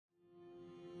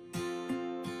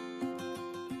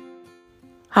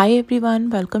Hi everyone,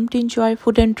 welcome to Enjoy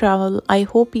Food and Travel. I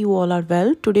hope you all are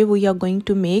well. Today we are going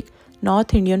to make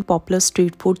North Indian popular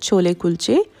street food chole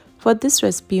kulche. For this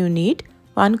recipe you need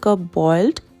 1 cup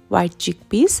boiled white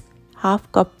chickpeas,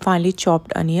 half cup finely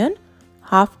chopped onion,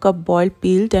 half cup boiled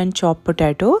peeled and chopped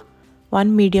potato,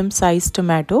 1 medium sized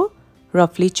tomato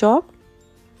roughly chopped,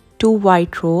 2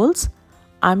 white rolls.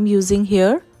 I'm using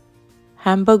here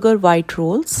hamburger white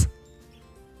rolls,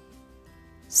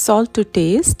 salt to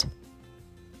taste,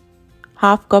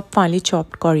 half cup finely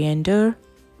chopped coriander,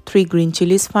 3 green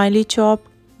chilies finely chopped,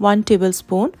 1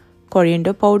 tablespoon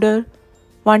coriander powder,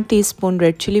 1 teaspoon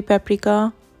red chili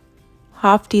paprika,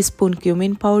 half teaspoon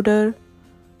cumin powder,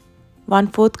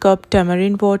 1/4 cup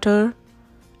tamarind water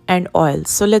and oil.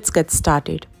 So let's get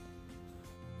started.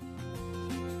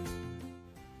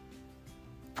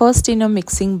 First, in a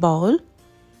mixing bowl,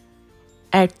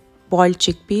 add boiled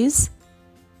chickpeas,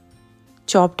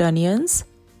 chopped onions,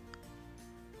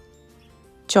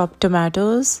 chopped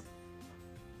tomatoes,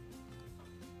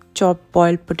 chopped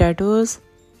boiled potatoes,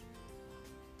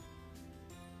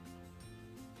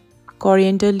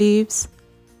 coriander leaves,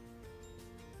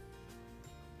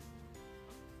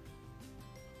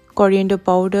 coriander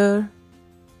powder,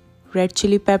 red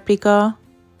chili paprika,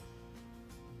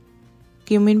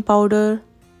 cumin powder,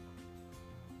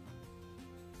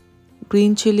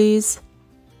 green chilies,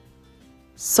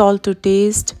 salt to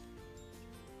taste,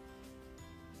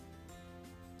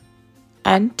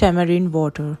 and tamarind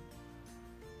water.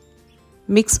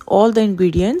 Mix all the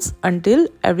ingredients until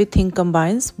everything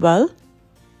combines well.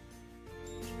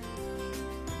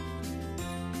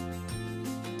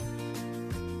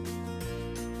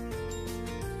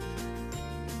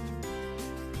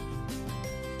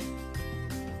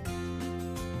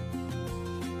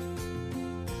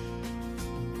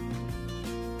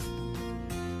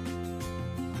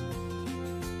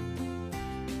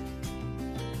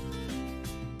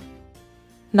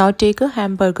 Now take a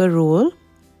hamburger roll.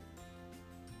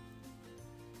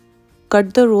 Cut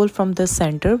the roll from the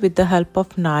center with the help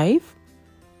of knife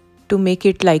to make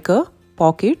it like a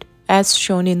pocket as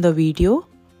shown in the video.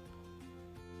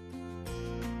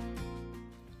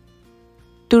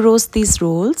 To roast these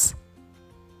rolls,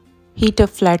 heat a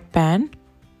flat pan.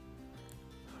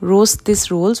 Roast these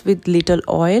rolls with little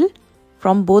oil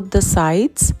from both the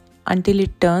sides until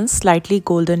it turns slightly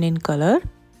golden in color.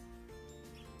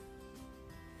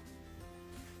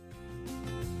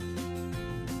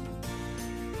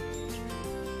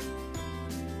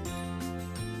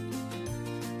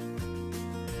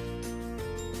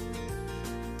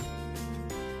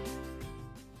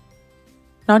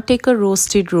 Now take a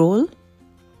roasted roll,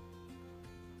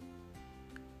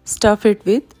 stuff it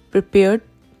with prepared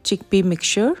chickpea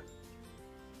mixture.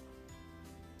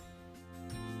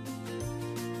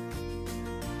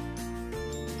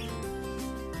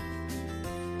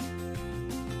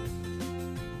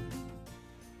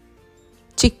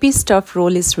 Chickpea stuffed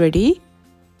roll is ready.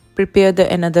 Prepare the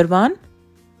another one.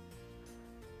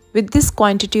 With this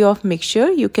quantity of mixture,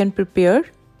 you can prepare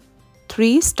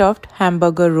 3 stuffed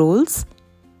hamburger rolls.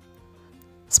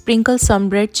 Sprinkle some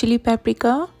red chili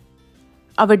paprika.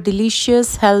 Our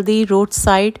delicious, healthy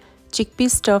roadside chickpea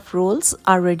stuffed rolls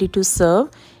are ready to serve.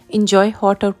 Enjoy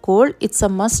hot or cold. It's a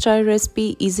must-try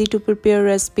recipe, easy to prepare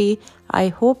recipe. I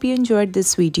hope you enjoyed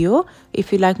this video.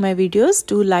 If you like my videos,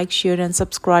 do like, share and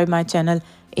subscribe my channel.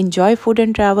 Enjoy food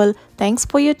and travel. Thanks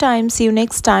for your time. See you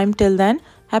next time. Till then,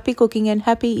 happy cooking and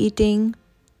happy eating.